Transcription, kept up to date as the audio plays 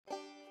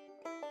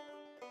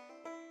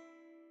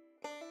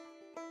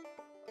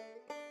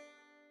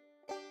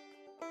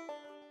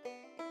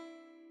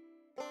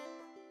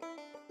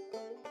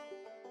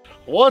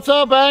What's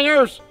up,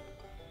 bangers?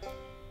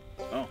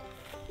 Oh,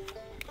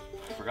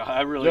 I forgot.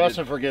 I really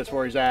Justin forgets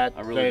where he's at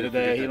really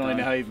today. He don't even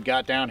know how he even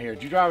got down here.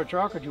 Did you drive a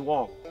truck or did you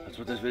walk? That's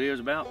what this video is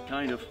about,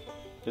 kind of.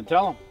 Then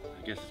tell him.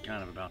 I guess it's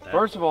kind of about that.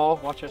 First of all,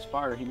 watch that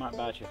spider. He might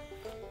bite you.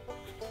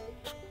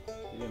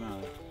 Get him out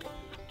of there.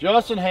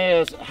 Justin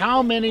has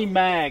how many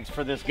mags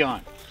for this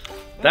gun?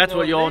 That's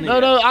what y'all need.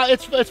 No,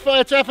 it's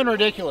effing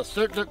ridiculous.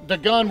 The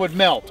gun would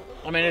melt.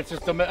 I mean, it's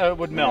just it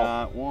would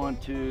melt. 1,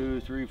 2,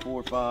 3,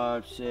 4,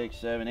 5, 6,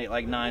 7, 8,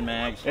 like 9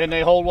 mags. And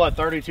they hold what,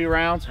 32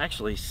 rounds?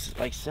 Actually,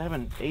 like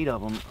 7, 8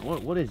 of them.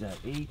 What is that?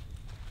 8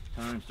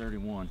 times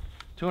 31,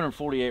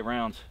 248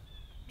 rounds.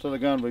 So the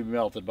gun would be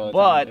melted by the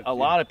time. But a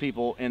lot of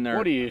people in their.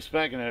 What are you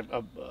expecting?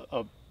 A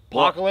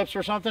apocalypse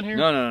or something here?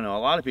 No. A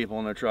lot of people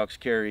in their trucks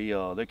carry.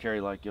 They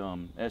carry like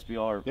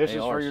SBR. This ARs.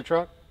 is for your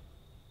truck?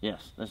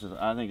 Yes, this is.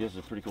 I think this is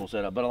a pretty cool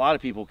setup. But a lot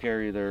of people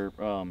carry their.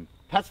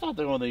 That's not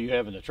the one that you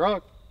have in the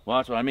truck. Well,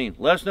 that's what I mean.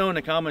 Let us know in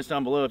the comments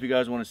down below if you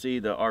guys want to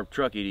see our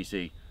truck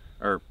EDC,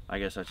 or I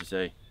guess I should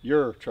say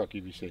your truck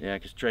EDC. Yeah,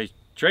 because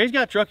Trey's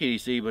got truck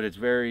EDC, but it's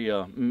very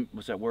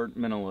what's that word?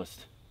 Minimalist.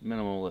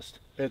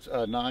 It's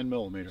a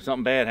 9mm.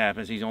 Something bad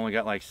happens, he's only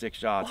got like 6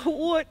 shots.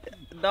 What?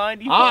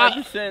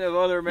 95% of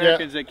other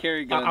Americans that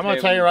carry guns. I'm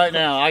gonna tell you right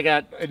now. I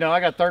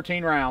got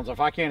 13 rounds. If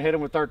I can't hit them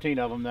with 13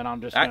 of them, then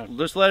I'm just gonna.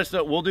 Just let us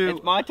know. We'll do.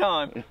 It's my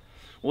time.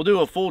 We'll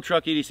do a full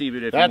truck EDC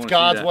video. That's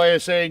God's way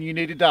of saying you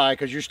need to die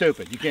because you're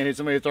stupid. You can't hit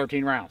somebody with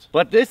 13 rounds.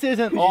 But this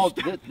isn't all.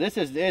 This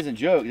isn't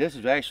joke. This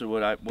is actually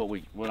what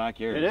I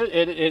carry.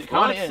 It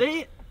kind of see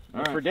it.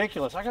 It's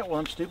ridiculous. I got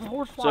one stupid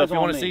horse flies. So if you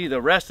want to see the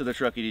rest of the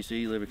truck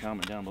EDC, leave a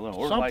comment down below.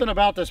 Or something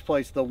about this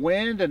place. The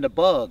wind and the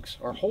bugs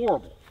are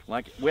horrible.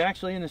 Like we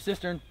actually in the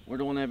cistern. We're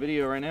doing that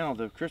video right now.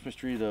 The Christmas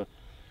tree.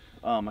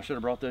 I should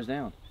have brought those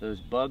down. Those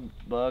bug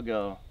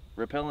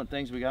repellent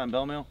things we got in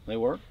Bell Mill. They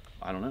work.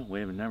 I don't know. We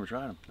haven't never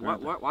tried them.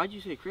 Why'd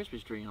you say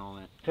Christmas tree and all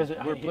that? Because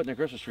we're putting a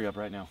Christmas tree up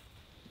right now.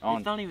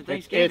 It's not even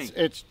Thanksgiving.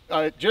 It's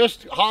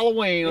just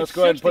Halloween. Let's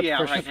go ahead and put the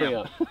Christmas tree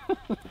up.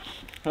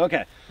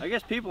 Okay. I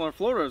guess people in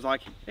Florida is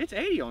like, it's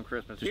 80 on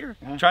Christmas here.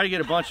 Try to get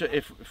a bunch of,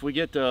 if we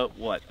get to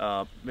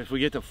if we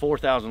get to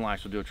 4,000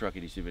 likes, we'll do a truck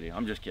EDC video.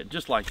 I'm just kidding.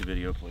 Just like the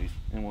video, please,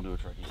 and we'll do a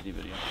truck EDC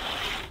video.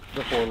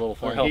 The poor little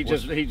thing.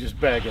 He's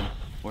just begging.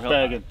 We're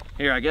begging.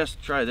 Here, I guess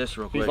try this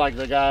real quick. He's like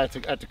the guy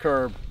at the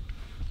curb.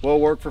 We'll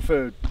work for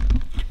food.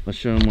 Let's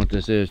show him what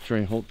this is.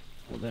 Trey, hold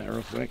that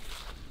real quick.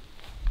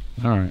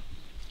 All right.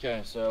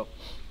 Okay, so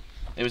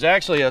it was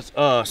actually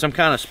some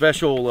kind of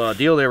special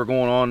deal they were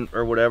going on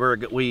or whatever.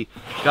 We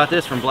got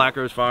this from Black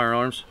Rose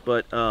Firearms,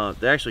 but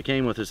they actually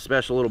came with a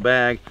special little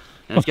bag.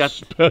 And it's got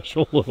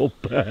special little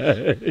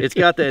bag. It's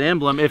got that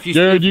emblem. If you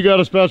Jared, you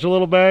got a special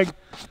little bag?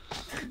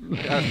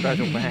 Got a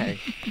special bag.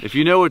 If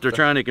you know what they're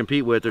trying to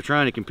compete with, they're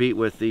trying to compete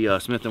with the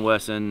Smith &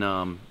 Wesson,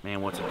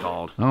 man, what's it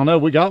called? I don't know.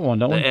 We got one,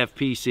 don't we? The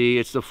FPC.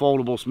 It's the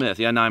foldable Smith.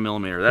 Yeah,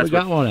 9mm. That's we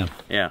got one of them.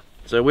 Yeah.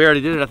 So we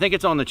already did it. I think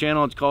it's on the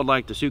channel. It's called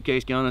like the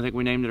suitcase gun. I think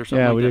we named it or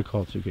something. Yeah, like we that. did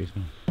call it suitcase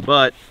gun.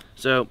 But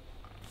so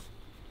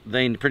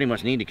they pretty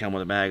much need to come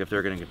with a bag if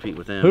they're going to compete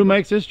with them. Who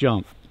makes this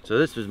junk? So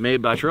this was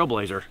made by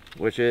Trailblazer,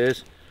 which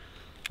is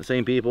the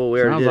same people. We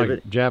Sounds already like did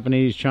it.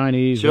 Japanese,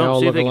 Chinese. Show they them, all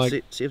see look if they alike.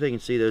 can see if they can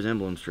see those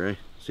emblems, Trey.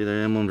 See the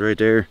emblems right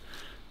there.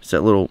 It's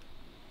that little,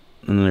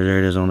 and there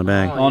it is on the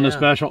bag. Oh, on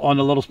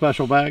the little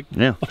special bag.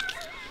 Yeah.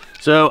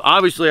 So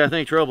obviously, I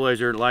think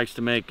Trailblazer likes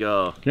to make.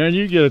 Can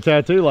you get a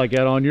tattoo like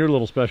that on your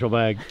little special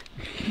bag?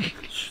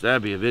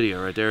 That'd be a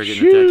video right there,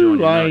 getting a tattoo on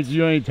your nuts.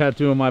 You ain't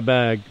tattooing my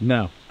bag.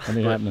 No, that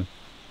ain't happening.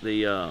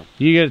 The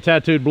you get it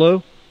tattooed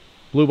blue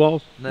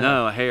balls?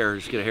 No, a hair.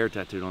 Just get a hair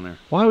tattooed on there.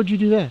 Why would you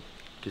do that?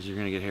 Because you're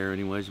gonna get hair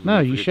anyways. No,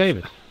 you shave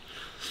it.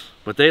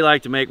 But they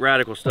like to make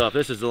radical stuff.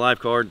 This is the life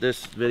card.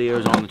 This video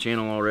is on the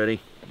channel already,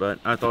 but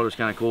I thought it was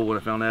kind of cool when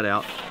I found that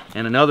out.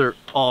 And another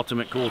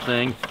ultimate cool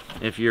thing,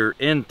 if you're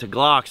into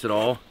Glocks at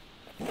all,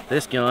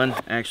 this gun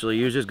actually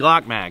uses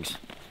Glock mags.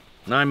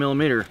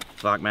 9mm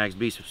Glock mags,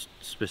 be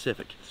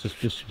specific.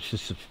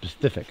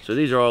 Specific. So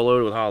these are all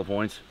loaded with hollow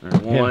points.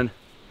 There's 1,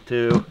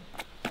 2.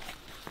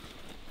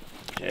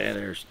 Okay,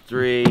 there's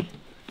 3.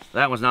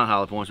 That one's not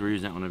hollow points. We're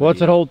using that one.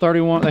 What's it hold?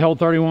 31? They hold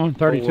 31,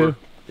 32? 4,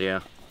 yeah.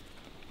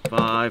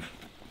 5,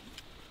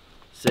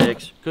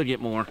 6. Could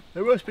get more.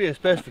 There must be a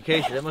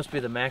specification. That must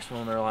be the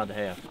maximum they're allowed to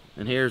have.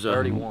 And here's a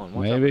 31.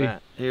 What's maybe. up with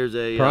that? Here's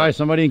a probably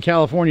somebody in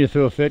California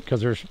threw a fit because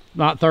there's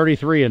not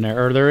 33 in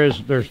there, or there's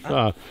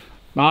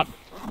not,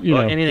 you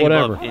know, anything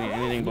whatever. Above,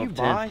 anything above you 10.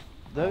 buy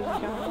those in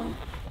California?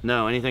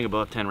 No, anything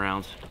above 10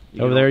 rounds.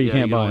 Over there, you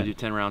can't buy. buy Only it. do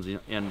 10 rounds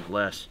and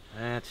less.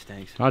 That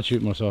stinks. I'd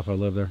shoot myself if I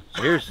lived there.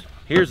 So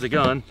here's the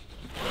gun.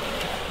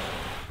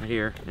 Right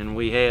here, and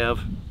we have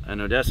an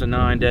Odessa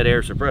 9 dead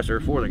air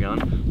suppressor for the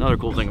gun. Another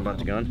cool thing about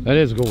the gun. That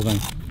is a cool thing.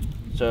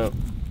 So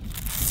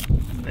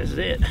this is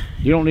it.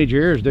 You don't need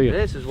your ears, do you?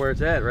 This is where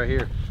it's at right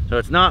here. So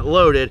it's not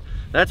loaded.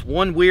 That's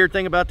one weird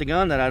thing about the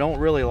gun that I don't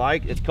really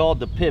like. It's called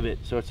the pivot.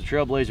 So it's a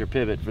Trailblazer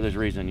pivot for this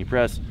reason. You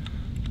press,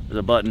 there's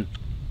a button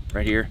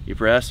right here. You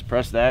press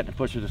that and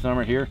push with the thumb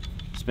right here.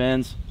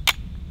 Spins,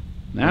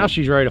 Now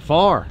she's ready to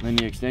fire. Then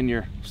you extend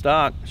your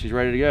stock, she's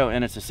ready to go,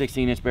 and it's a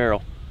 16-inch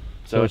barrel.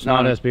 So it's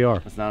not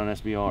SBR. It's not an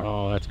SBR.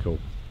 Oh, that's cool.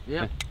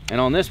 Yeah.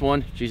 And on this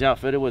one, she's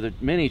outfitted with a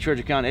mini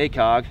Trijicon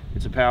ACOG.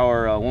 It's a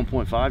power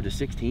 1.5 to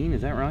 16,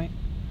 is that right?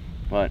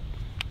 But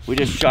we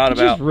just shot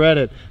about. Just read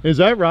it. Is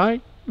that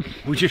right?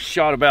 We just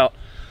shot about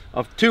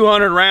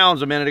 200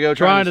 rounds a minute ago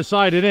trying to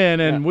sight it in,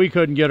 and we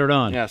couldn't get her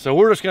done. Yeah, so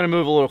we're just going to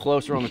move a little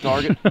closer on the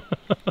target.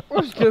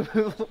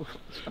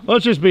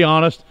 Let's just be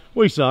honest,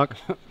 we suck.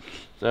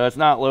 So it's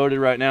not loaded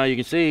right now. You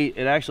can see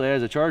it actually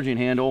has a charging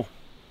handle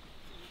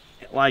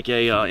like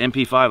a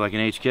MP5, like an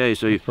HK.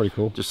 So you pretty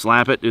cool. Just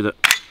slap it, do the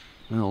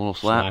little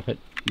slap. Slap it.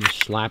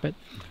 Just slap it.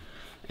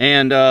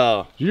 And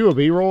did you do a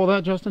B-roll of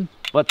that, Justin?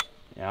 But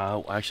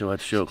yeah, I actually have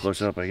to show it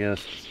close up, I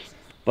guess.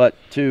 But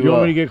to you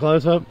want me to get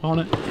close up on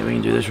it? Yeah, we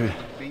can do this right.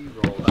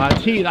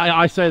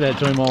 I say that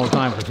to him all the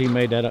time because he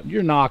made that up.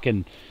 You're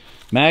knocking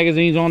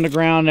magazines on the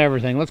ground and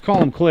everything. Let's call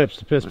them clips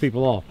to piss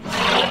people off.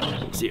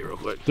 Let's see it real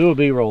quick. Do a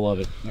B-roll of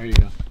it. There you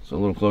go. So a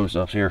little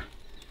close-ups here.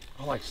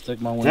 I like to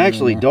stick my one. It's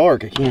actually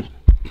dark. I can't.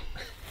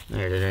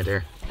 There it is, right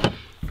there.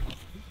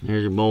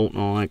 There's your bolt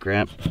and all that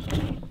crap.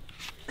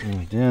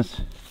 Like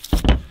this.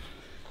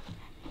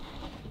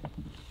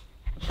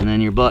 And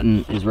then your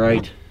button is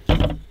right.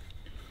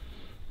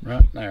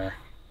 Right there.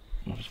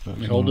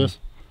 You hold this.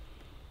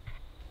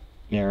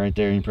 Yeah, right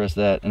there. You press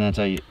that, and that's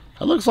how you.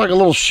 It looks like a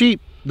little sheep,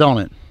 don't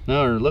it?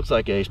 No, it looks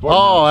like a Spartan.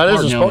 Oh, that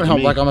is a Spartan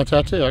helmet, like on my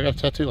tattoo. I got a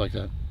tattoo like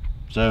that.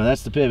 So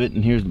that's the pivot,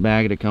 and here's the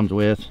bag that it comes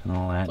with, and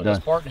all that. Like a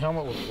Spartan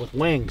helmet with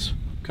wings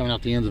coming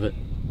out the ends of it.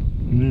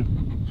 Yeah.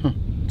 Huh,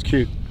 it's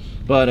cute.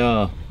 But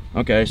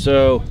okay,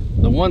 so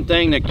the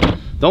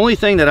only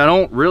thing that I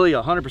don't really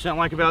 100%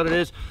 like about it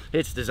is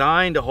it's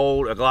designed to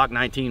hold a Glock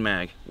 19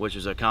 mag, which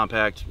is a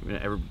compact,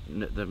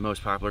 the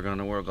most popular gun in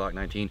the world, Glock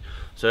 19.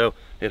 So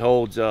it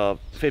holds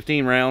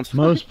 15 rounds.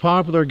 Most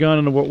popular gun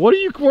in the world. Where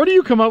do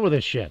you come up with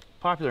this shit?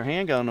 Popular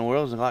handgun in the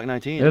world is a Glock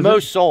 19. Is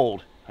most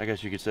sold, I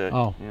guess you could say.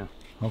 Oh, yeah.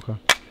 Okay.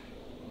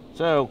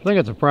 So I think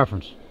it's a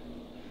preference.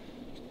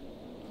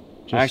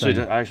 I actually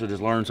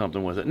just learned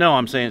something with it. No,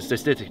 I'm saying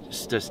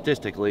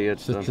statistically,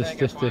 it's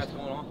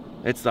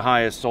the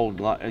highest sold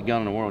gun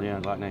in the world. Yeah,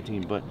 Glock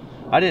 19. But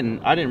I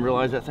didn't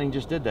realize that thing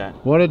just did that.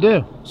 What'd it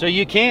do? So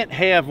you can't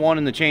have one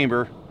in the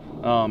chamber.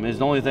 Is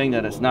the only thing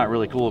that it's not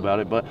really cool about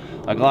it. But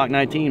a Glock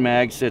 19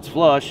 mag sits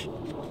flush,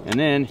 and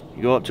then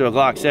you go up to a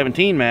Glock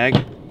 17 mag.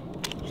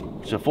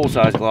 It's a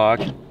full-size Glock.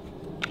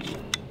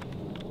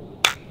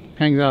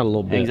 Hangs out a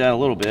little bit. Hangs out a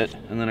little bit,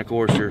 and then of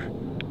course your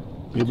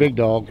big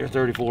dog. Your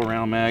 34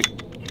 round mag.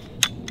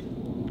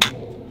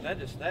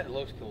 That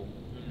looks cool.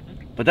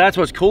 But that's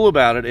what's cool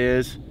about it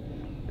is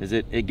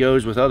it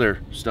goes with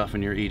other stuff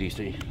in your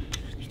EDC.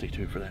 Stay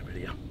tuned for that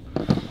video.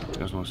 You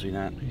guys want to see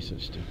that? He's so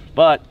stupid.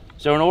 But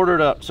so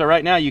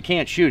right now you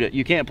can't shoot it.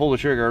 You can't pull the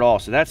trigger at all.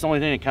 So that's the only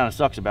thing that kind of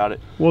sucks about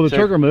it. Will the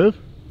trigger move?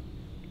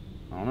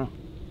 I don't know.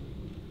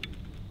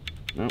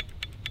 Nope.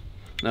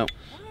 Nope.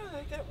 I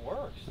think that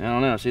works. I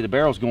don't know. See, the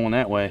barrel's going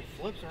that way. It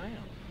flips around.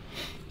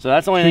 So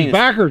that's the only thing.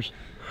 Backwards.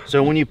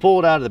 So when you pull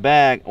it out of the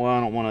bag, well, I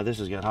don't want to. This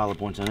has got hollow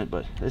points in it,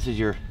 but this is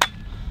your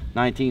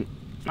 19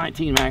 mag.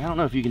 I don't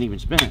know if you can even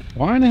spin it.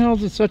 Why in the hell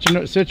is it such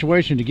a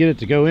situation to get it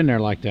to go in there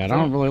like that? I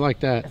don't really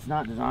like that. It's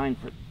not designed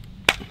for.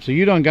 So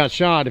you done got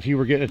shot if you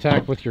were getting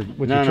attacked with your truck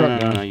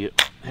gun. No. You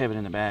have it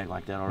in the bag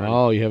like that already.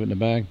 Oh, you have it in the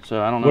bag.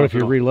 So I don't know. What if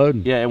you're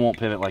reloading? Yeah, it won't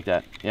pivot like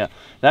that. Yeah,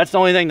 that's the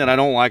only thing that I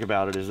don't like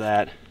about it is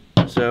that.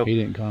 So he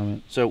didn't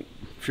comment. So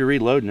if you're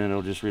reloading it,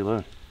 it'll just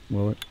reload.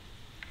 Will it?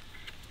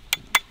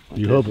 Like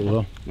you hope it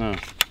will. No.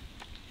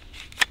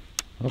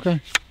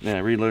 Okay. Yeah,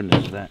 reloading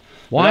this is that.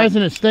 Why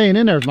isn't it staying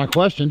in there is my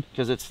question.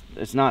 Because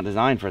it's not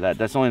designed for that.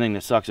 That's the only thing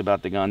that sucks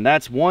about the gun.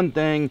 That's one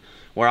thing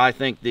where I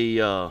think the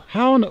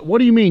what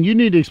do you mean? You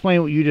need to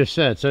explain what you just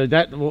said. So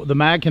that the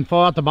mag can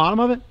fall out the bottom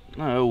of it?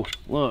 No,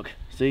 look,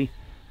 see,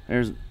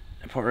 there's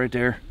that part right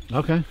there.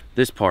 Okay.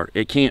 This part,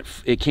 it can't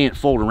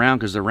fold around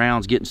because the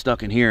round's getting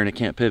stuck in here and it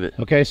can't pivot.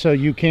 Okay, so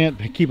you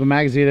can't keep a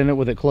magazine in it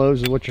with it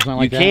closed, is what you're saying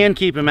like that? You can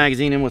keep a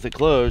magazine in with it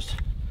closed,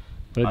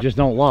 but it just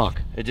don't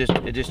lock. It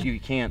just you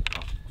can't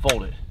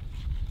fold it.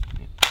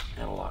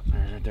 It'll lock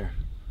there, right there.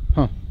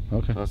 Huh.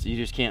 Okay. So you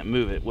just can't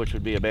move it, which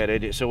would be a bad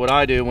idea. So what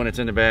I do when it's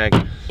in the bag,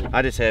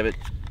 I just have it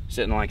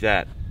sitting like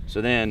that.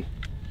 So then,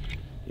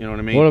 you know what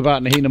I mean? What about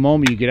in the heat of the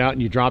moment you get out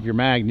and you drop your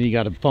mag and then you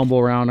got to fumble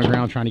around the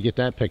ground trying to get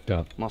that picked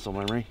up? Muscle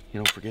memory, you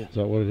don't forget. Is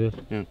that what it is?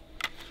 Yeah.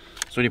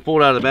 So when you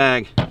pull it out of the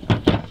bag,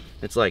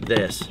 it's like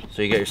this.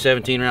 So you got your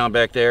 17 round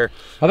back there.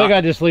 I think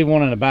I just leave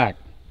one in the back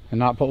and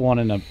not put one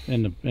in the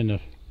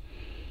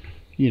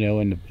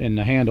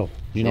handle.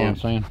 You know what I'm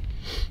saying?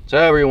 So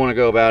however you want to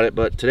go about it,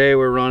 but today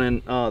we're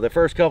running the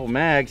first couple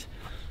mags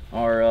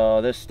are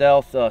this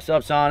Stealth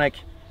subsonic.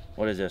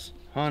 What is this?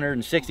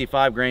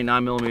 165 grain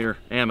 9mm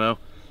ammo,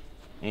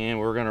 and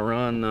we're gonna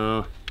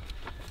run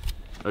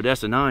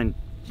Odessa 9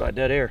 by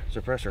Dead Air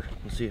suppressor.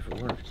 Let's see if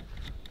it works.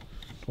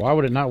 Why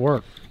would it not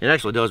work? It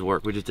actually does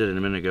work. We just did it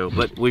a minute ago,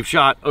 but we've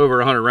shot over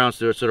 100 rounds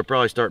to it, so it'll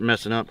probably start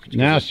messing up.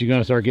 Now you're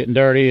gonna start getting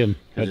dirty and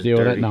have to deal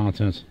with that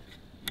nonsense.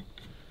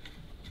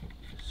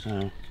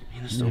 So.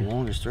 This is the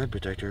longest thread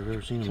protector I've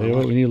ever seen in my Tell you what,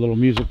 life. we need a little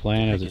music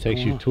playing as it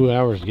takes you 2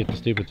 hours to get the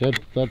stupid thread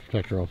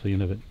protector off the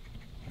end of it.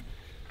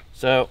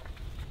 So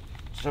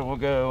we'll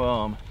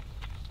go.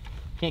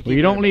 Can't keep Well,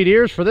 you don't need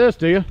ears for this,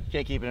 do you?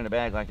 Can't keep it in a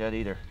bag like that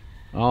either.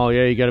 Oh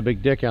yeah, you got a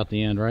big dick out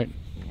the end, right?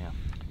 Yeah.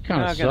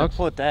 Kind of I'm not gonna sucks.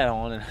 put that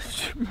on in an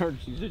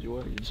emergency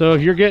situation. So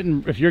if you're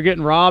getting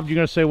robbed, you're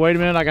gonna say, wait a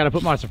minute, I got to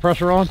put my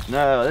suppressor on.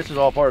 No, this is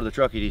all part of the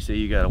truck EDC.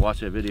 You got to watch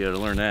that video to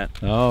learn that.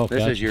 Oh,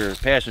 This is your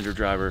passenger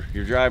driver.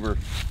 Your driver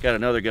got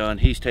another gun.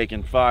 He's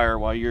taking fire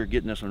while you're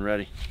getting this one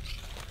ready.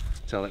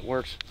 That's how that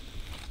works.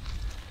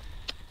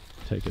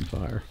 Taking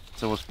fire.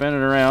 So we'll spin it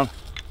around.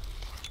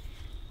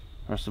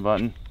 Press the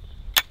button.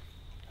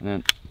 And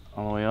then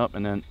all the way up,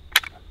 and then,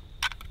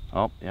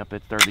 oh, yep,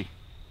 it's dirty.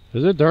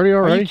 Is it dirty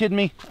already? Are you kidding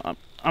me?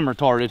 I'm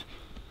retarded.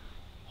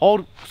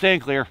 Hold,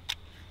 stand clear.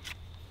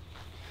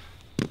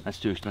 That's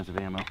too expensive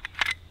ammo.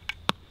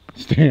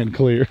 Stand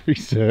clear, he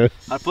says.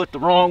 I put the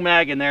wrong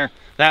mag in there.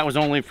 That was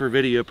only for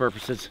video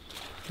purposes.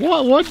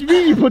 What do you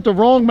mean you put the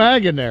wrong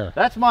mag in there?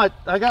 That's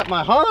I got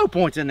my hollow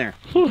points in there.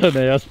 What an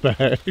ass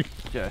bag.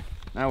 Okay,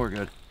 now we're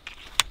good.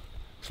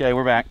 Okay,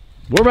 we're back.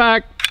 We're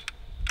back.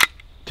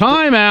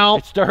 Time out.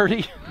 It's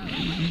dirty.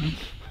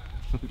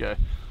 Okay.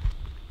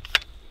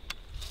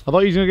 I thought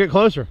you was gonna get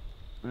closer.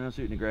 Now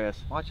shooting the grass.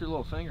 Watch your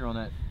little finger on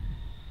that.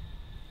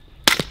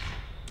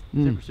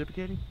 Is it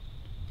reciprocating?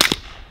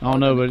 I don't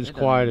know, but it's It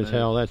quiet doesn't as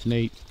hell. That's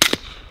neat.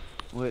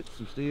 With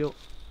some steel.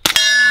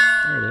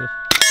 There it is.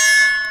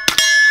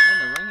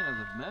 And the ringing of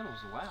the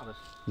metal's the loudest.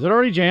 Is it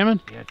already jamming?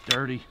 Yeah, it's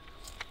dirty.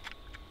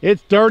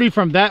 It's dirty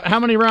from that. How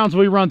many rounds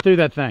we run through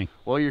that thing?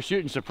 Well, you're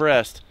shooting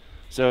suppressed.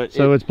 So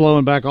It's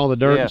blowing back all the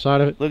dirt Yeah.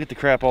 inside of it? Look at the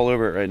crap all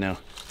over it right now.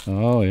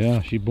 Oh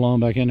yeah, she's blowing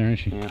back in there, isn't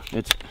she? Yeah,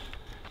 it's.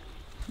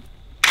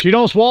 She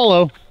don't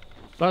swallow,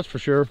 that's for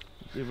sure.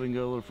 See if we can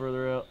go a little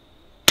further out.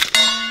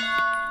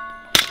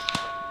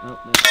 Nope,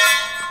 no.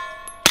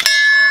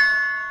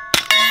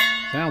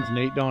 Sounds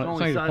neat, don't it? Only It's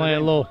like side you're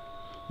playing a of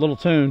little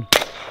tune.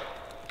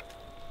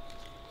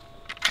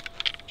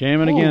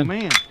 Jamming Oh again.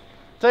 man!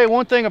 Tell you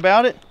one thing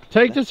about it.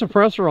 Take the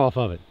suppressor off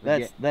of it.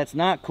 That's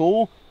not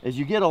cool. Is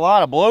you get a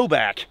lot of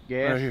blowback.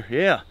 Gas. Right here.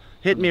 Yeah,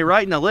 hit me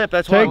right in the lip.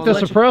 That's why I Take the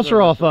won't let you-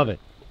 suppressor off of it,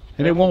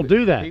 and it won't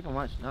do that. People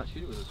might not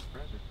shoot it with a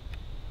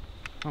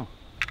suppressor.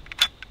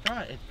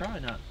 Oh. It's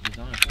probably not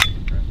designed for a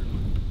suppressor.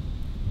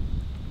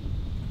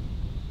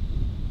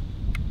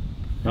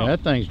 Yeah,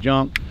 that thing's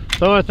junk.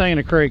 Throw that thing in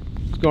the creek.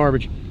 It's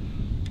garbage.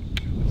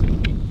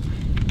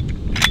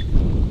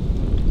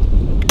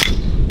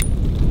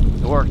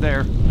 It worked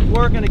there.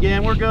 Working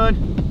again. We're good.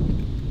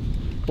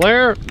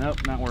 Claire,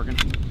 Nope, not working.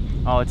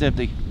 Oh, it's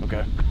empty.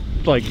 Okay.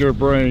 it's like your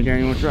brain. Gary,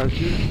 you want to try to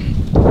shoot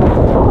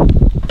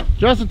it?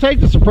 Justin, take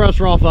the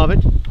suppressor off of it.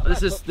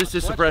 This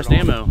is suppressed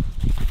ammo.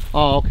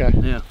 Oh, okay.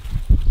 Yeah.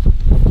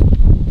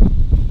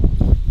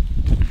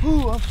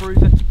 Ooh, I'm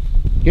freezing.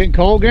 Getting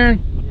cold, Gary?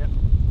 Yep.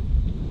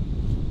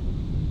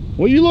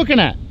 What are you looking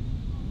at?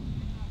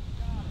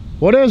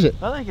 What is it?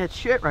 I think that's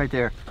shit right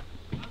there.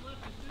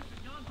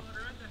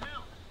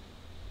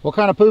 What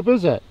kind of poop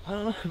is that? I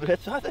don't know,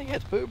 but I think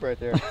that's poop right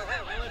there.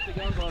 I left the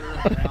gun butter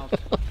at the house.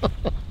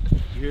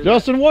 You hear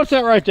Justin, what's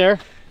that right there?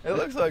 It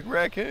looks like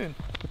raccoon.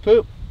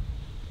 Poop.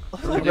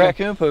 Looks like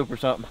raccoon poop or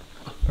something.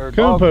 Or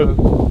Coon dog poop.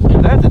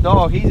 That's a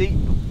dog.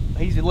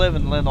 He's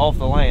living off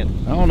the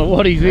land. I don't know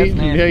what he's That's eating.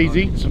 nasty. Yeah, he's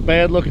eating some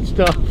bad looking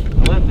stuff. I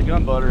left the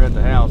gun butter at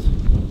the house.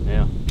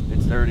 Yeah,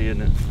 it's dirty,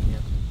 isn't it?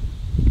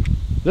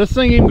 This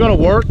thing even gonna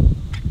work?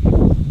 I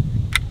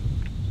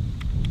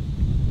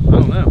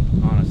don't know,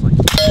 honestly.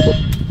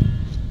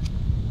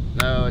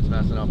 No, it's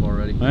messing up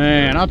already.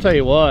 Man, I'll tell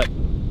you what.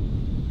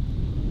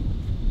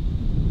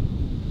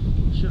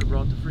 Should have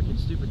brought the freaking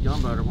stupid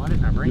gun butter. Why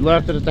didn't I bring You it?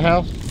 left it at the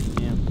house?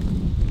 Yeah.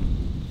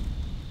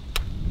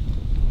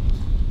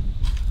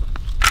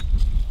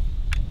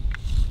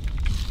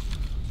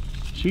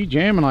 She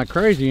jamming like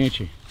crazy, ain't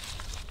she?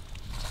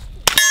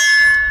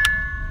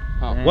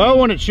 Oh. Well,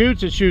 when it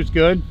shoots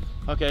good.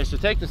 Okay, so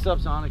take the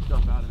subsonic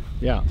stuff out of it.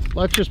 Yeah,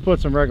 let's just put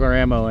some regular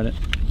ammo in it.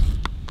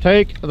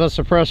 Take the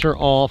suppressor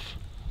off.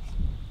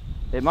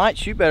 It might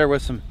shoot better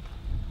with some.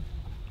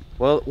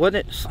 Well,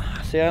 wouldn't it? See, I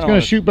It's don't gonna know.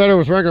 shoot better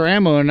with regular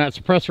ammo and that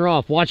suppressor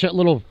off. Watch that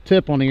little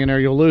tip on the end there,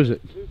 you'll lose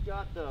it. Who's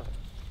got the?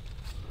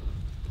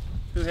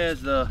 Who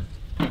has the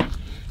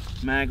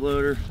mag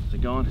loader? Is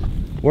it gone?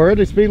 Where did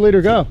the speed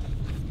leader go?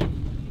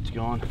 It's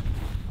gone.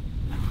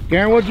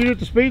 Garen, what'd you do with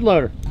the speed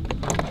loader?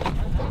 I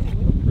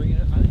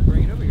didn't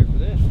bring it over here for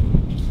this.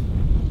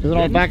 Is it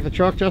on the back of the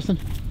truck, Justin?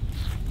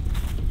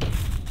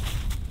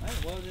 I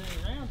haven't loaded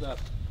any rounds up.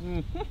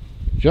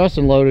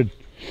 Justin loaded.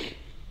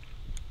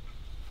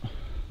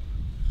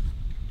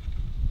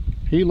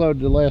 He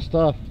loaded the last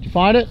stuff. Did you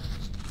find it?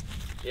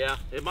 Yeah,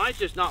 it might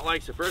just not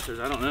like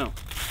suppressors. I don't know.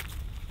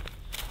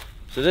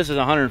 So this is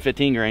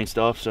 115 grain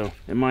stuff, so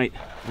it might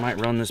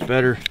run this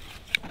better.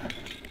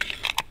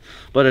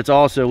 But it's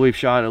also, we've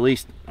shot at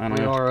least, I don't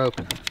We know, are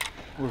open.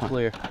 We're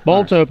clear.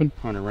 Bolt's open.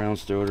 100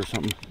 rounds through it or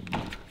something.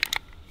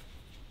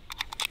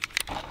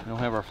 We don't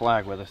have our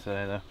flag with us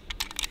today, though.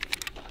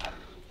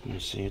 Let me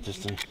see if this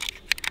thing.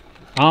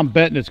 I'm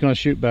betting it's going to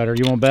shoot better.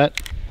 You want to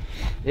bet?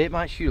 It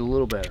might shoot a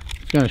little better.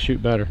 It's going to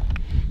shoot better.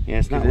 Yeah,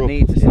 it's not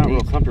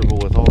real comfortable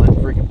with all that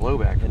freaking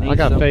blowback. I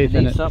got faith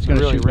in it. It's going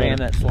to really ram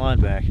that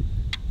slide back.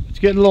 It's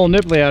getting a little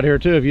nipply out here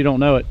too if you don't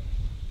know it.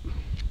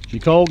 You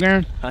cold,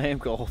 Garen? I am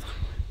cold.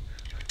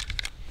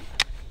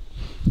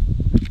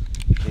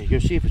 Okay, go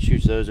see if it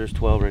shoots those. There's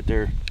 12 right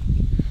there.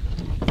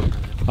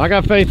 I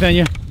got faith in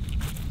you.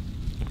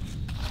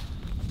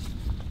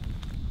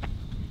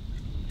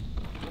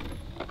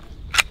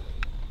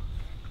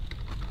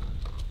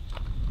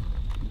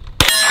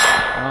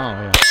 Oh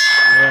yeah,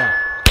 yeah.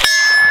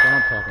 That's what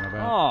I'm talking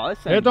about. Oh,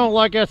 this It don't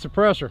like that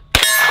suppressor.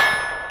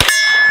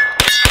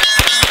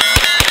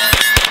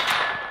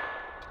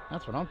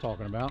 That's what I'm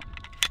talking about.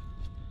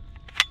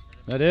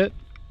 That it?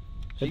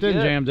 It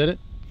didn't jam, did it?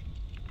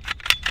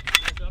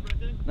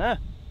 Nah.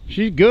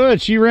 She's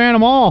good. She ran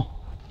them all.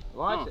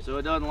 So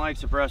it doesn't like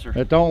suppressor.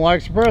 It don't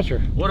like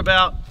suppressor. What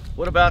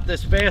about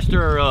this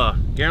faster?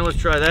 Garen, let's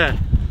try that.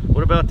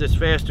 What about this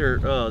faster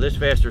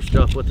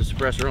stuff with the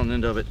suppressor on the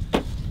end of it?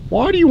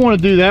 Why do you want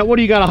to do that? What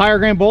do you got, a higher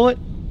grain bullet?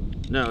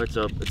 No, it's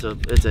a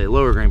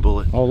lower grain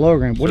bullet. Oh, lower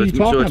grain. What are you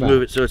talking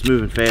about? So it's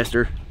moving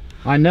faster.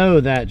 I know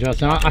that,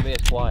 Justin.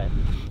 It's quiet.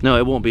 No,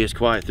 it won't be as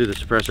quiet through the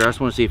suppressor. I just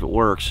want to see if it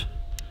works.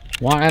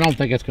 Why? I don't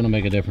think it's going to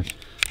make a difference.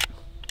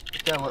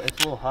 It's a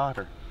little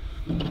hotter.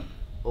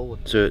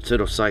 So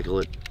it'll cycle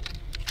it.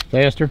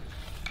 Faster?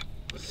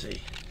 Let's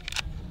see.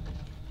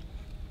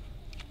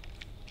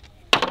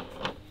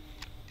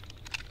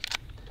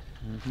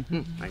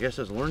 I guess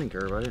that's a learning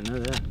curve. I didn't know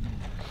that.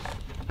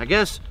 I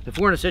guess if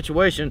we're in a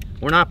situation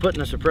we're not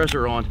putting a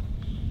suppressor on,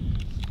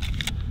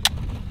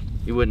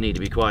 you wouldn't need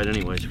to be quiet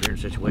anyways if you're in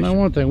a situation. Now,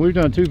 one thing, we've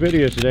done 2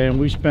 videos today and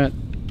we spent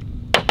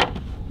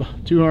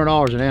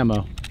 $200 in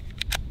ammo.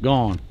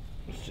 Gone.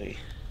 Let's see.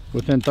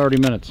 Within 30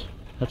 minutes.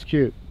 That's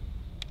cute.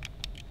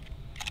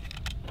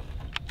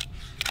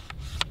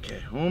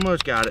 Okay,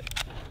 almost got it.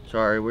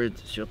 Sorry,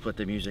 she'll put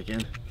the music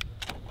in.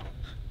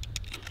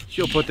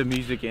 She'll put the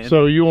music in.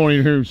 So you won't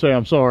even hear him say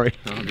I'm sorry.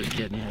 No, I'm just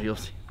kidding. Yeah, you'll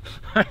see.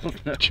 I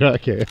don't know.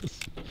 Jackass.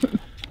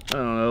 I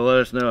don't know. Let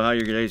us know how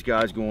your days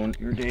going.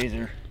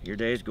 Your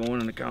days going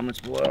in the comments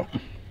below.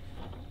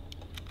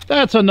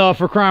 That's enough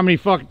for criminy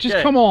fucking. Just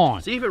come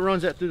on. See if it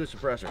runs that through the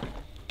suppressor.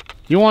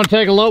 You want to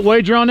take a low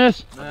wager on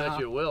this? I bet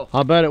you it will.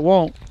 I bet it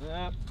won't.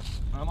 Yeah,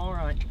 I'm all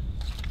right.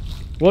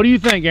 What do you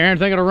think, Aaron?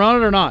 Think it'll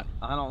run it or not?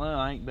 I don't know.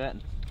 I ain't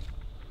betting.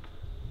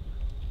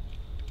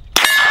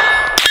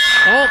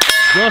 Oh,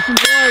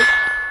 Justin's right.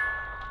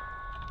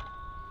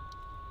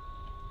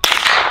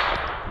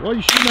 What are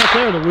you shooting out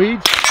there, the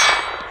weeds?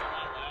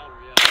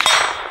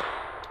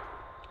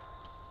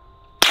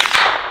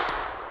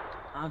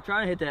 I'm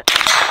trying to hit that.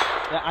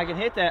 I can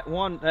hit that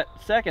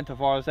second to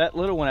far as that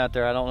little one out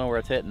there. I don't know where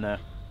it's hitting though.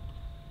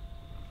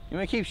 You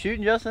want to keep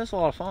shooting, Justin? That's a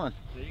lot of fun.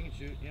 Yeah, you can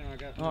shoot. Yeah, I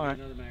got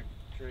another mag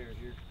tray right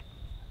here.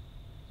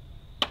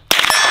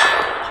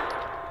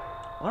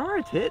 I don't know where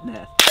it's hitting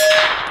that.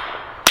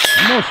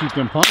 I'm gonna shoot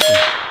them pumpkins.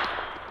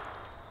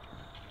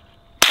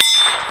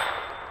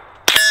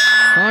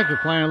 Sound like you're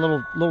playing a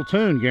little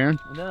tune, Garen.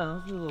 No,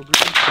 this is a little green.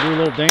 Do a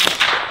little dance.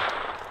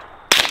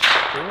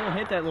 They won't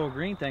hit that little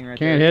green thing right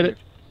Can't there. hit it.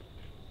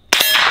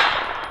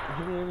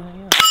 Hit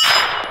everything else.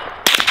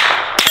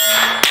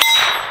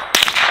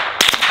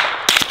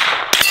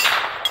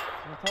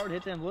 It's hard to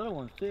hit them little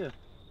ones too.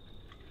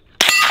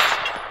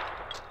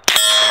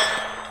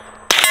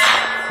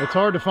 It's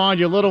hard to find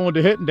your little one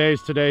to hit in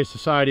today's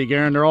society,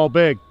 Garen. They're all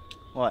big.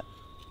 What?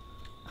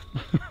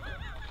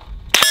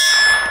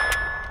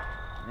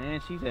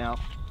 And she's out.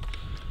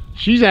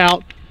 She's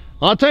out.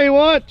 I'll tell you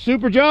what,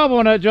 super job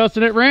on that,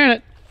 Justin. It ran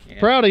it. Yeah,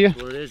 proud of you.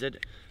 That's what it is.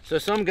 So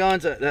some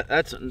guns,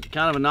 that's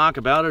kind of a knock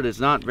about it. It's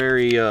not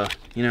very, you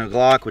know,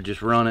 Glock would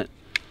just run it.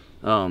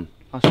 I'll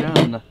show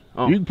them the.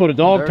 Oh. You can put a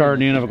dog turd in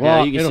the end of a Glock.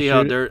 Yeah, you can see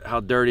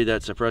how dirty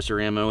that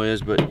suppressor ammo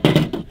is. But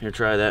here,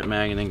 try that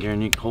mag, and then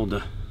Garen, you can hold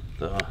the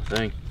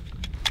thing.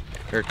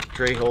 Or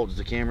Trey holds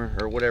the camera,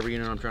 or whatever, you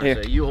know what I'm trying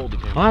to say. You hold the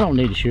camera. I don't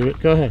need to shoot it.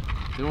 Go ahead.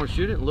 You don't want to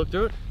shoot it and look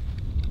through it?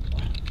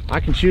 I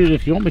can shoot it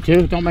if you want me to.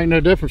 It don't make no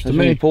difference to When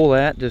me. you pull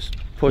that, just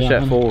push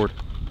that forward.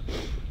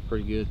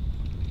 Pretty good.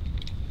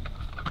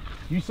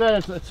 You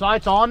said it's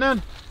sights on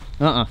then?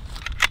 Uh-uh.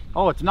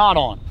 Oh, it's not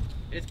on.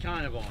 It's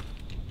kind of on.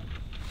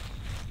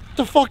 What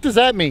the fuck does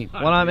that mean?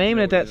 When I'm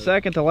aiming at that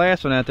second to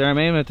last one out there, I'm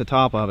aiming at the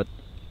top of it.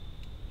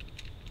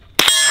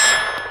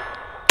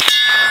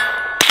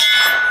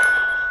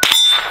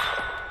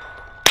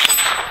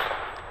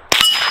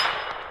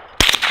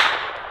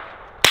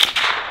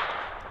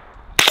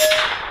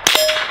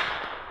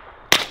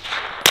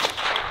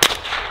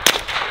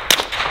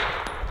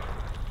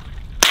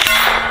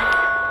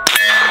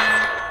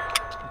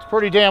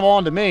 Pretty damn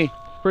on to me.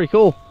 Pretty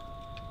cool.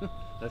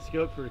 That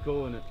scope's pretty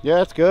cool, isn't it?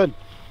 Yeah, it's good.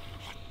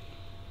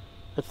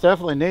 It's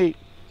definitely neat.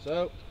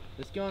 So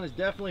this gun is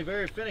definitely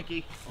very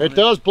finicky. It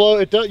does blow.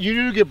 It does. You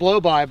do get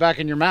blow by back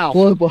in your mouth.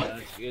 Blow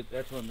by.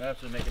 That's what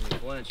making me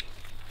flinch.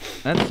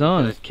 That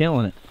sun is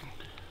killing it.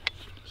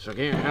 So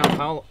again,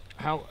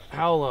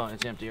 how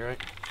it's empty, right?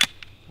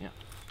 Yeah.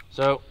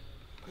 So,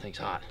 I think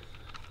it's hot.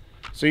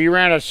 So you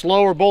ran a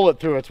slower bullet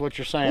through it's what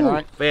you're saying,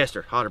 right?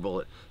 Faster, hotter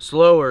bullet.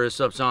 Slower is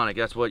subsonic.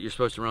 That's what you're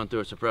supposed to run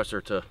through a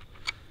suppressor to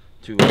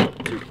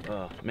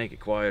make it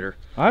quieter.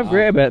 I've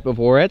grabbed that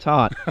before. It's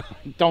hot.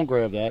 Don't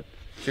grab that.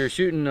 So you're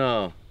shooting.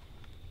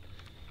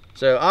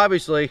 So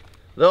obviously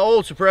the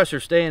old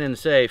suppressor staying in the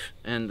safe,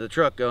 and the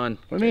truck gun.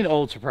 What do you mean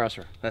old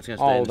suppressor? That's gonna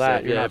stay in the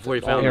safe. Yeah, before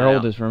you found Here, that hold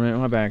out. this for a minute.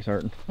 My back's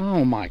hurting.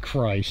 Oh my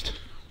Christ.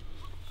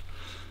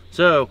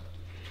 So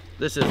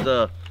this is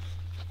the.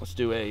 Let's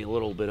do a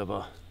little bit of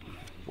a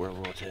real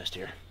world test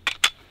here.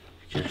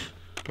 Just,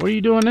 What are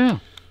you doing now?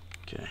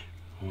 okay,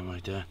 going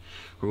like that.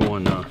 We're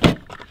going a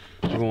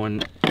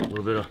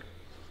little bit of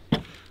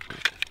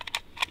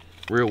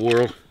real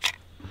world.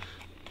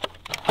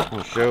 I'm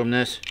gonna show them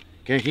this.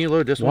 Okay, can you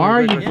load this one? Why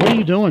are real you? quick? What are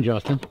you doing,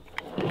 Justin?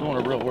 We're doing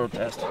a real world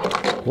test.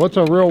 What's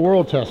a real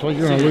world test? Well,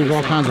 you're gonna lose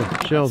all kinds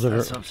of shells that are.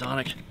 That's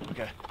subsonic.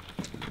 Okay.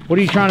 What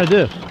are you trying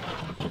to do?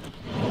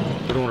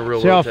 We're doing a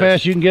real See how world fast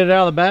test. you can get it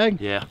out of the bag?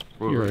 Yeah,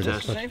 real You're world a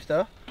test. Same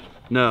stuff.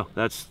 No,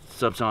 that's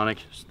subsonic.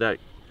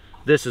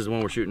 This is the one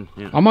we're shooting.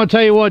 Yeah. I'm gonna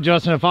tell you what,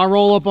 Justin. If I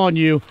roll up on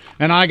you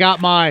and I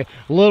got my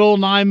little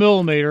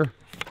 9mm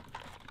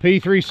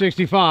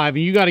P365, and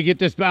you got to get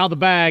this out of the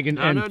bag and,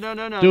 No,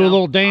 do a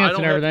little dance I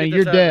and don't have to everything, get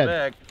you're this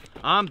out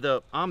of the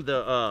dead.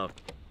 bag.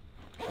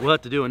 We'll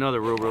have to do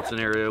another real world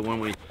scenario when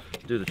we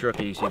do the truck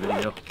EC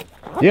video.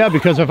 Yeah,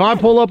 because if I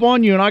pull up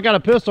on you and I got a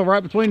pistol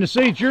right between the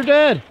seats, you're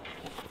dead.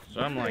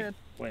 So I'm like,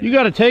 wait a You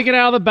got to take it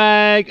out of the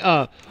bag,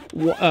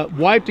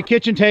 wipe the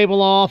kitchen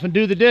table off, and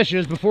do the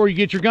dishes before you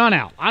get your gun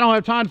out. I don't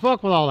have time to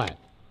fuck with all that.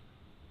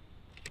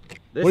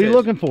 minute. What are you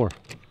looking for?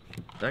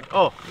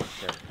 Oh,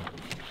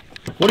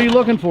 What are you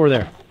looking for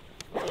there?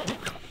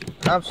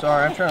 I'm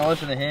sorry. I'm trying to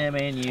listen to him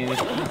and you.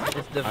 It's I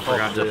difficult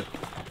forgot to do. to.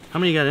 How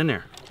many you got in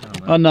there?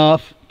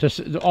 Enough to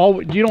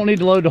you don't need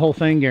to load the whole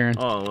thing, Garen.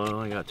 Oh, well,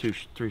 I got 3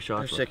 shots. There's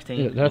left. 16.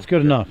 Yeah, that's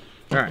good enough.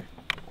 All right.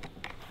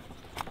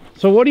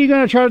 So what are you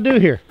going to try to do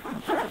here?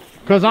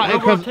 Because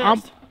World War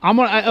test. I'm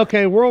gonna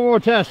okay, World War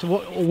test.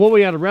 What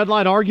we at a red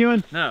light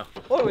arguing? No.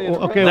 What are we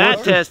Okay,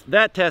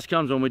 That test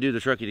comes when we do the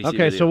truck EDC Okay,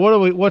 video. so what are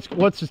we? What's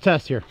the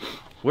test here?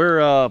 We're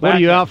What are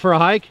you out for a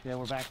hike? Yeah,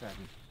 we're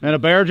backpacking. And a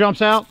bear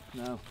jumps out?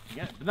 No.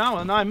 Yeah, no,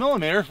 a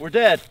 9mm. We're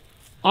dead.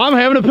 I'm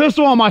having a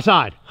pistol on my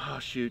side. Oh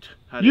shoot.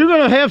 You're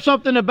gonna have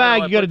something in the How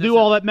do bag. I You got to put do this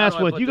all in? that mess How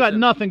do I with. put You this got in?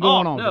 nothing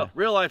going on. No, There.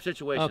 real life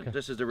situation. Okay.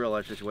 This is the real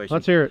life situation.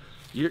 Let's hear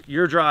it.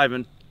 You're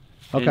driving,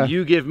 Okay. and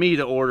you give me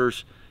the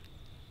orders.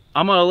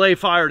 I'm gonna lay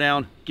fire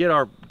down. Get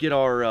our what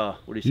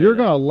do you say? You're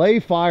gonna lay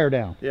fire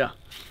down. Yeah,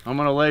 I'm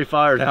gonna lay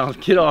fire down.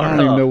 Get our. I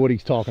don't even know what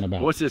he's talking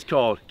about. What's this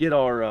called? Get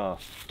our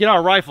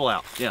rifle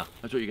out. Yeah,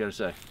 that's what you gotta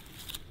say.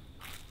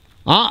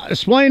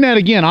 Explain that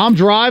again. I'm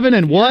driving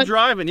and You're what?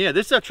 driving. Yeah,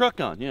 this is a truck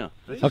gun. Yeah.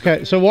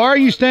 Okay, so why are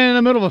you standing in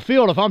the middle of a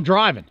field if I'm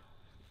driving?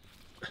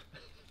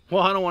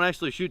 Well, I don't want to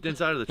actually shoot the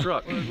inside of the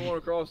truck. We were going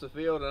across the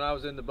field and I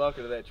was in the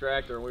bucket of that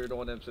tractor and we were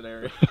doing them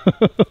scenarios.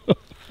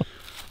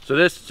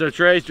 So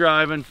Trey's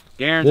driving.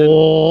 Garen's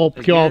Whoa,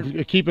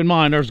 Again? keep in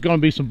mind there's going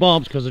to be some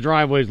bumps because the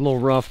driveway's a little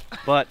rough.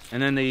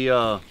 and then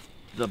the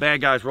bad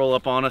guys roll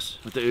up on us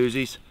with the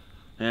Uzis,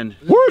 and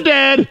We're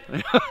dead.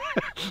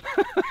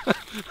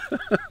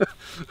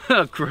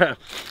 oh crap.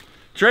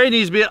 Trey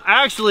needs to be,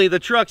 actually the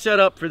truck set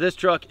up for this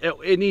truck,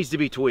 it needs to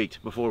be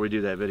tweaked before we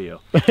do that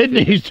video. It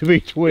needs to be Yeah,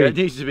 tweaked. it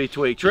needs to be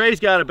tweaked. Trey's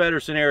got a better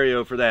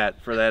scenario for that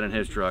in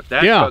his truck.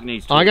 That Yeah, truck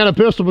needs tweaked. I got a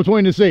pistol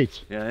between the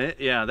seats.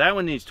 Yeah, that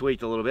one needs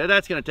tweaked a little bit.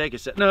 That's gonna take a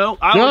set. No,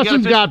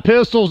 Justin's got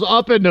pistols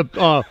up in the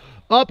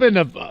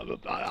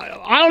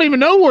I don't even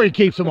know where he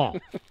keeps them all.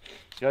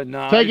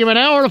 Take him an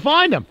hour to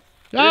find them.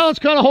 Now let's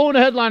cut a hole in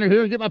the headliner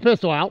here and get my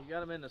pistol out. You got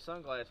them in the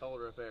sunglass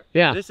holder up there.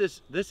 Yeah. This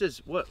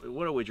is what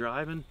are we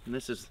driving? And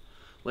this is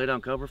lay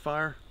down cover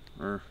fire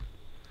or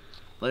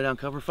lay down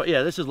cover fire.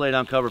 Yeah, this is lay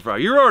down cover fire.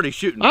 You're already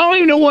shooting. I don't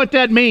even know what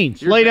that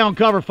means. You're Lay down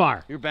cover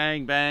fire. You're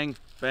bang bang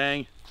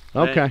bang.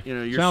 Okay. Bang. You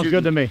know, you're Sounds shooting.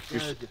 good to me.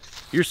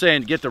 You're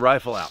saying get the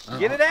rifle out.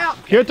 Get it out.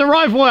 Get the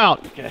rifle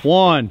out. Okay.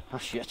 1, Oh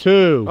shit.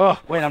 2, Oh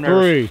wait, I'm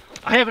nervous. 3,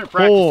 I haven't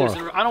practiced 4, this.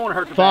 I don't want to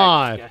hurt the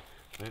 5, bag.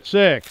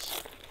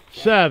 6,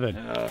 7,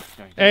 Okay.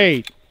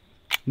 8,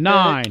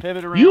 9.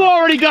 pivot around. You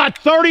already got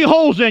 30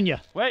 holes in you.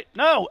 Wait,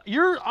 no,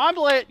 you're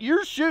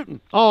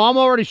shooting. Oh, I'm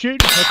already shooting?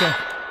 Okay. Now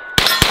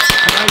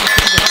you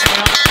shoot the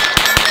hell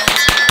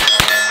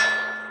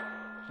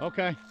out.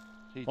 Okay.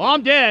 Well,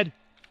 I'm dead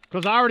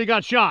because I already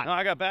got shot. No,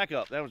 I got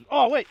backup. That was.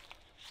 Oh wait.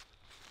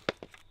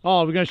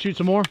 Oh, we're going to shoot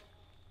some more?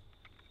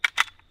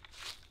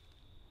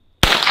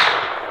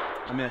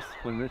 I missed.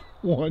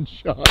 One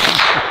shot.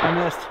 I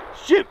missed.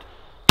 Shoot.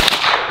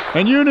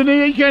 And you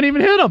can't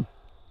even hit him.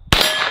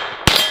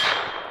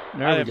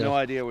 There I we have go. no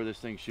idea where this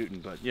thing's shooting,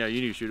 but yeah,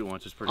 you need to shoot it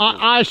once. It's pretty good.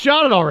 I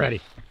shot it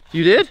already.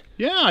 You did?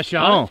 Yeah, I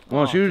shot it.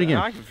 Well, shoot it again.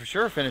 I can for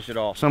sure finish it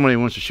off. Somebody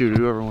wants to shoot it.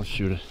 Whoever wants to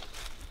shoot it.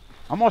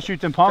 I'm going to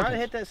shoot them Try to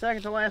pumpkins. hit that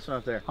second to last one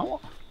up there.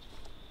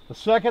 The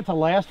second to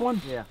last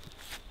one? Yeah.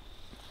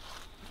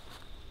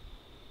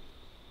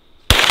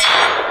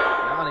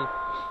 Got him.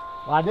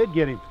 Well, I did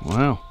get him.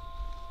 Wow.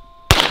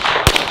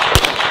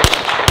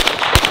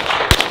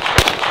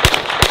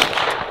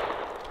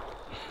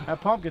 That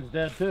pumpkin's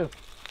dead too.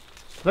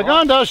 The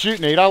gun does shoot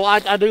neat.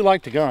 I do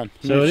like the gun.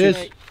 So it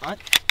is. I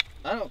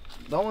don't.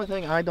 The only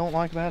thing I don't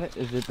like about it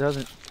is it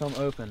doesn't come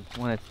open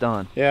when it's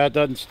done. Yeah, it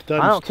doesn't.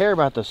 I don't care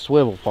about the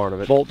swivel part of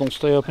it. Bolt don't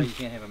stay open. You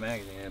can't have a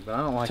magazine in it, but I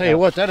don't like. Tell you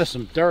what, that is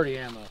some dirty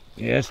ammo.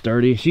 Yeah, it's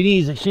dirty. She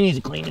needs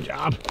a cleaning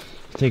job.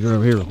 Take her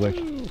over here real quick.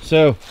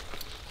 So.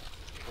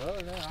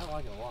 Well, no, I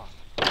like it a lot.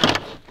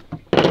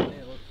 Yeah,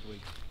 it looks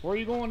sweet. Where are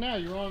you going now?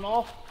 You running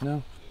off?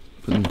 No.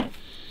 Putting the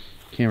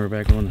camera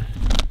back on.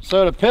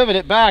 So to pivot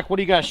it back, what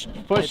do you guys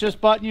push this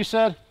button? You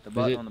said the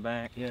button on the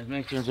back. Yeah,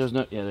 make sure there's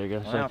no. Yeah, there you go.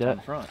 Well, like that. On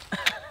the front.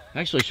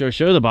 Actually,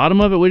 show the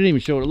bottom of it. We didn't even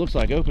show what it looks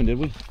like open, did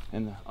we?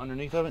 And the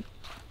underneath of it.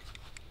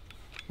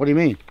 What do you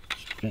mean?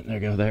 There you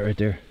go. That right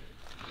there.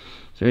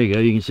 So there you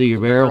go. You can see your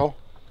barrel.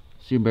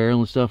 See your barrel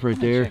and stuff right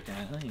there. Check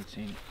that. I ain't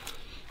seen it.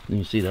 And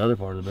you see the other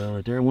part of the barrel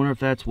right there. I wonder if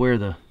that's where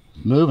the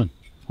moving.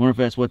 I wonder if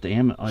that's what the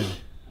ammo. I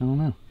don't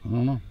know. I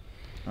don't know.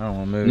 I don't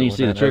want to move. And you can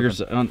see the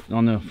triggers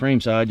on the frame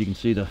side. You can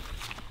see the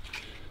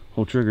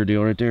whole trigger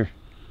deal right there.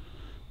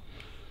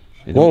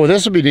 Whoa,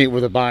 this would be neat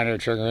with a binary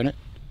trigger in it.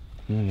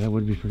 Yeah, that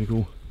would be pretty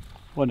cool,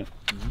 wouldn't it?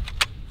 Mm-hmm.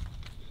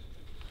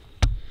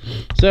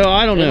 So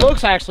I don't know. It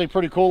looks actually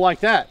pretty cool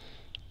like that.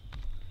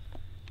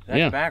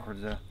 That's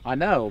backwards though. I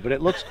know, but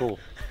it looks cool.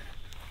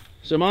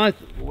 So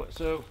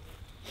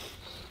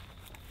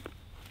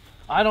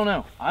I don't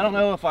know. I don't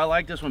know if I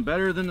like this one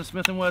better than the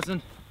Smith &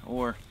 Wesson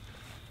or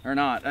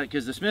not.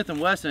 Because the Smith &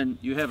 Wesson,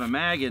 you have a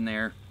mag in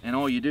there, and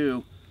all you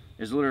do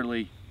is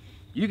literally,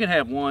 you can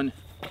have one.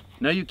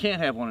 No, you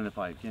can't have one in the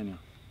pipe, can you?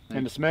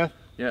 In the Smith?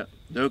 Yeah,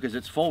 no, because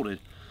it's folded.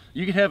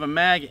 You can have a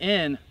mag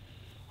in.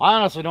 I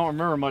honestly don't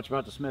remember much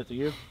about the Smith, do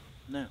you?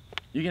 No.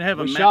 You can have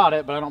we shot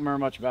it, but I don't remember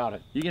much about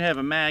it. You can have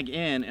a mag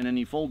in, and then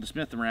you fold the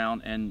Smith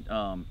around, and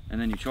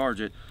then you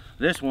charge it.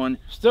 This one.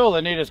 Still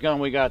the neatest gun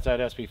we got is that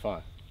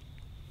SP5.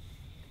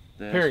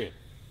 Period.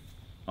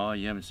 Oh,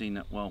 you haven't seen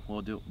that? Well,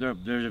 we'll do.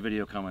 There's a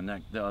video coming.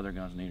 The other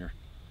gun's neater.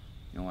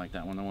 You don't like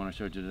that one? The one I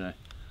showed you today.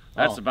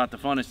 That's about the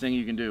funnest thing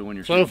you can do when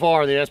you're so shooting.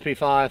 Far the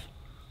SP5,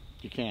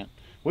 you can't.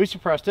 We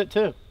suppressed it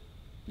too.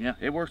 Yeah,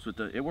 it works with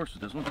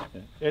this one.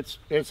 It's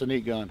a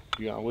neat gun.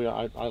 Yeah,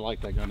 I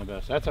like that gun the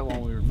best. That's that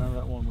one we remember.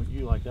 That one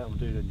you like that one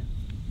too, didn't you?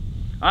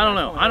 I don't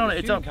know.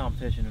 It's a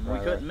competition, and we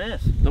couldn't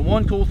miss. The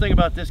one cool thing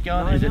about this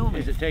gun is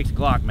it takes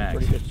Glock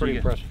mags. It's pretty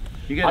impressive.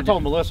 I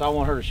told Melissa I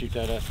want her to shoot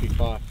that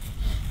SP5.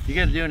 You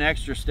got to do an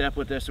extra step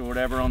with this or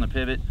whatever on the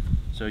pivot,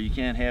 so you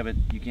can't have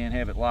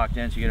it locked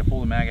in. So you got to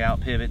pull the mag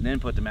out, pivot, and then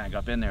put the mag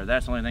up in there.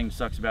 That's the only thing that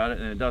sucks about it,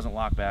 and it doesn't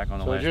lock back on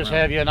the last just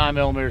round. have you a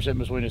 9mm sitting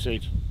between the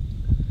seats.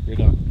 You're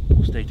done.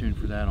 We'll stay tuned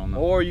for that on the.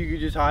 Or you could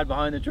just hide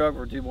behind the truck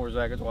for 2 more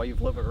seconds while you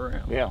flip it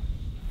around. Yeah.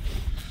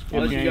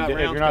 If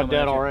you're not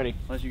dead already.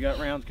 Unless you got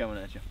rounds coming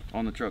at you.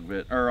 On the truck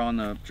bit, or on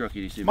the truck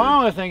EDC. My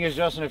only thing is,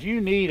 Justin, if you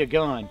need a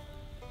gun,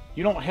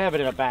 you don't have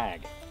it in a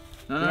bag.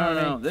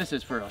 No. This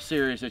is for a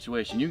serious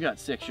situation. You got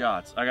 6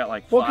 shots. I got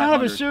like 500. What kind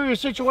of a serious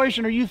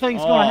situation are you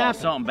think's going to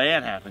happen? Something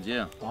bad happens,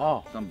 yeah.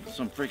 Oh.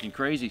 Some freaking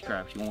crazy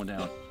crap's going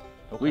down.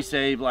 Okay. We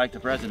saved like the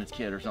president's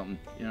kid or something.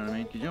 You know what I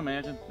mean? Could you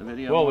imagine the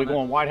video? Well, we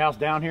going White House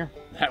down here?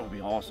 That would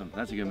be awesome.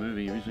 That's a good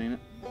movie. Have you seen it?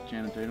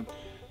 Channing Tatum.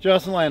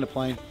 Justin, land a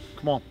plane.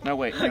 Come on. No,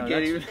 wait. No, I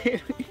can't even.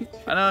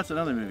 I know it's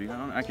another movie.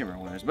 I can't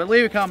remember what it is. But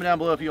leave a comment down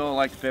below if you all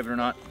like the pivot or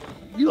not.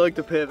 You like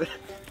the pivot?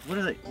 What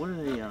are they?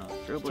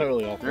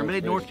 Totally off. They're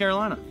made in North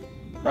Carolina.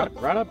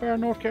 Right up there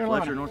in North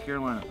Carolina. Fletcher, North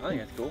Carolina. I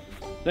think that's cool.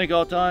 Thank you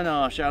all a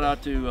ton. Shout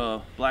out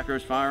to Black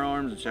Rose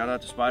Firearms, and shout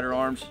out to Spider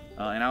Arms in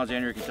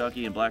Alexandria,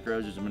 Kentucky, and Black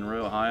Rose is in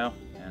Monroe, Ohio.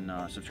 And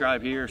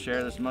subscribe here,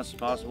 share this as much as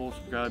possible.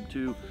 Subscribe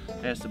to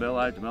Ask the Bell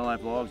Life, the Bell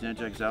Life vlogs, and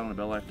check us out on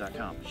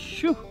TheBellLife.com.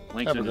 Shoo!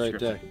 Links in the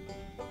description. Have a great day.